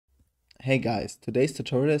Hey guys, today's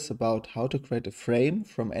tutorial is about how to create a frame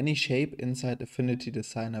from any shape inside Affinity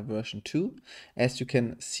Designer version 2, as you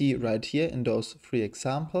can see right here in those three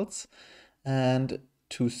examples. And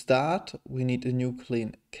to start, we need a new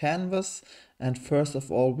clean canvas. And first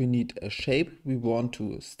of all, we need a shape we want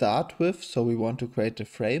to start with. So we want to create a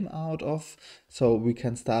frame out of. So we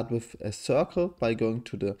can start with a circle by going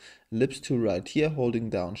to the ellipse tool right here,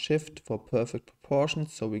 holding down Shift for perfect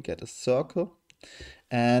proportions. So we get a circle.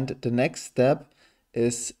 And the next step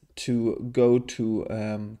is to go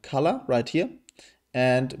to color right here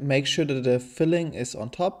and make sure that the filling is on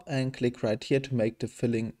top and click right here to make the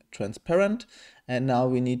filling transparent. And now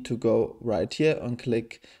we need to go right here and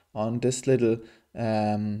click on this little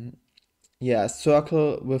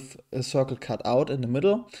circle with a circle cut out in the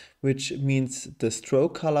middle, which means the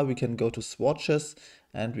stroke color. We can go to swatches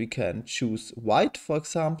and we can choose white, for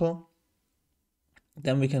example.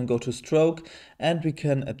 Then we can go to stroke and we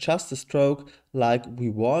can adjust the stroke like we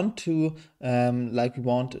want to, like we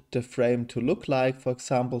want the frame to look like, for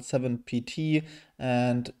example 7 pt,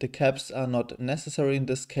 and the caps are not necessary in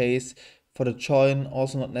this case. For the join,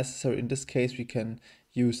 also not necessary in this case. We can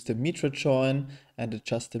use the metre join and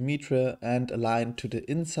adjust the metre and align to the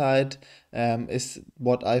inside is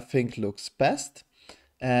what I think looks best.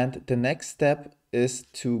 And the next step is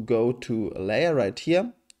to go to layer right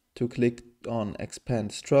here, to click on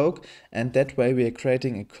expand stroke, and that way we are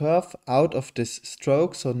creating a curve out of this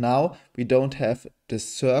stroke. So now we don't have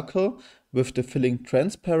this circle with the filling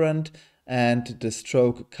transparent and the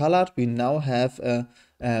stroke colored. We now have a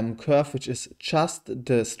curve which is just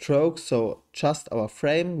the stroke, so just our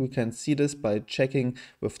frame. We can see this by checking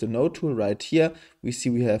with the node tool right here. We see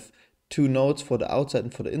we have two nodes for the outside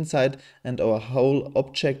and for the inside, and our whole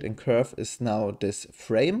object and curve is now this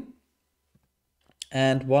frame.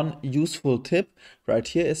 And one useful tip right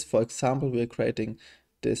here is, for example, we're creating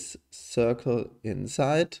this circle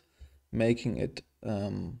inside, making it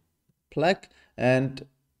black. And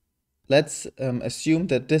let's assume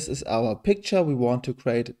that this is our picture we want to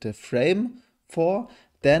create the frame for.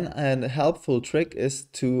 Then a helpful trick is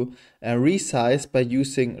to resize by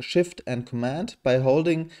using Shift and Command. By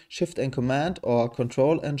holding Shift and Command or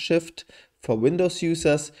Control and Shift for Windows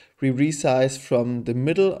users, we resize from the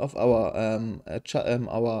middle of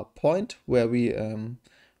our point where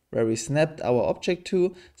we snapped our object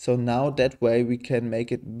to. So now that way we can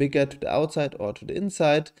make it bigger to the outside or to the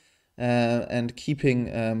inside, and keeping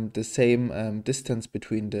the same distance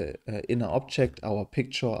between the inner object, our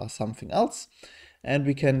picture or something else. And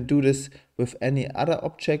we can do this with any other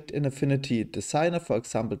object in Affinity Designer, for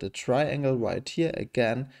example the triangle right here.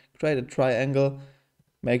 Again, create a triangle,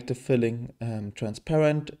 make the filling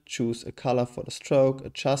transparent, choose a color for the stroke,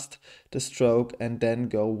 adjust the stroke, and then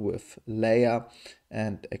go with layer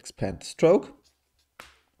and expand stroke.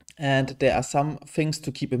 And there are some things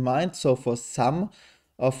to keep in mind. So for some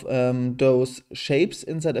of those shapes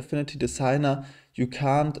inside Affinity Designer, you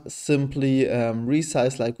can't simply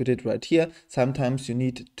resize like we did right here. Sometimes you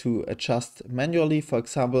need to adjust manually. For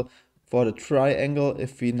example, for the triangle,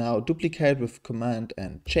 if we now duplicate with Command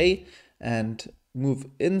and J and move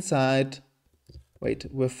inside,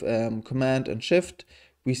 with Command and Shift,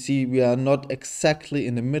 we see we are not exactly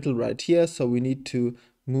in the middle right here, so we need to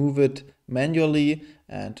move it manually,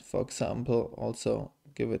 and for example also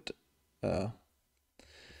give it a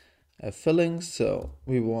filling. So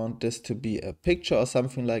we want this to be a picture or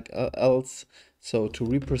something like else, so to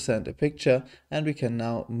represent a picture, and we can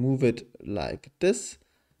now move it like this.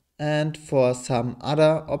 And for some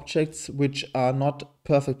other objects which are not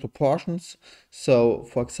perfect proportions, so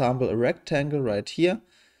for example a rectangle right here,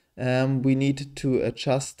 we need to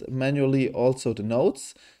adjust manually also the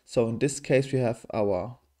nodes. So in this case we have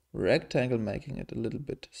our rectangle, making it a little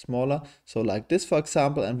bit smaller, so like this for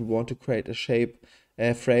example, and we want to create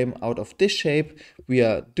a frame out of this shape. We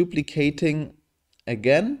are duplicating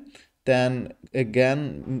again, then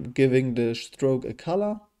again giving the stroke a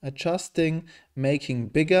color, adjusting, making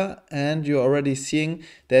bigger, and you're already seeing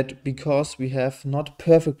that because we have not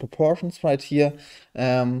perfect proportions right here,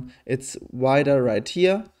 it's wider right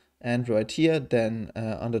here and right here than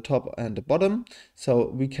on the top and the bottom. So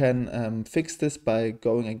we can fix this by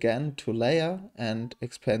going again to layer and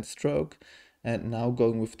expand stroke, and now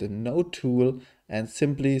going with the node tool and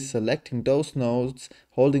simply selecting those nodes,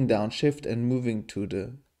 holding down Shift and moving to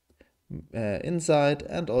the inside,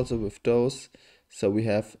 and also with those, so we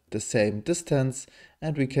have the same distance,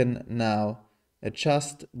 and we can now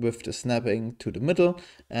adjust with the snapping to the middle,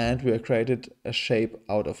 and we have created a shape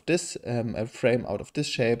out of this, a frame out of this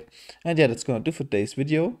shape. And yeah, that's gonna do for today's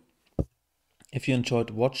video. If you enjoyed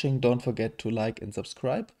watching, don't forget to like and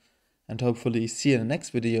subscribe, and hopefully see you in the next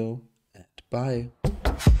video. bye.